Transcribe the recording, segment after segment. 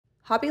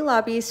Hobby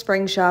Lobby's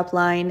spring shop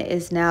line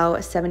is now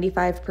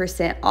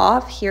 75%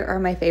 off. Here are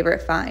my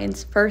favorite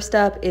finds. First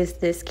up is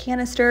this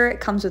canister. It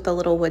comes with a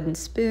little wooden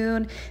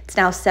spoon. It's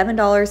now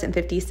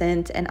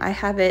 $7.50, and I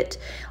have it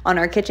on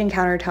our kitchen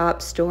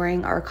countertop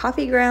storing our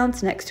coffee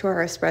grounds next to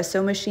our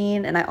espresso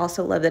machine, and I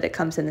also love that it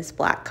comes in this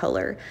black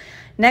color.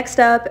 Next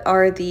up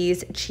are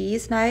these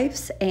cheese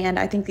knives, and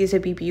I think these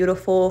would be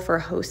beautiful for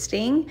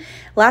hosting.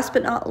 Last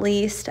but not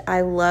least,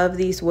 I love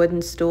these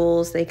wooden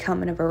stools. They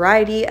come in a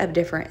variety of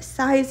different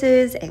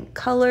sizes and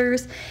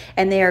colors,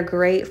 and they are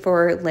great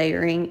for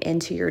layering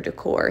into your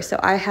decor. So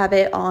I have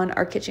it on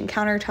our kitchen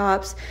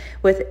countertops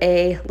with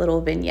a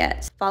little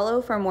vignette.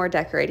 Follow for more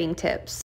decorating tips.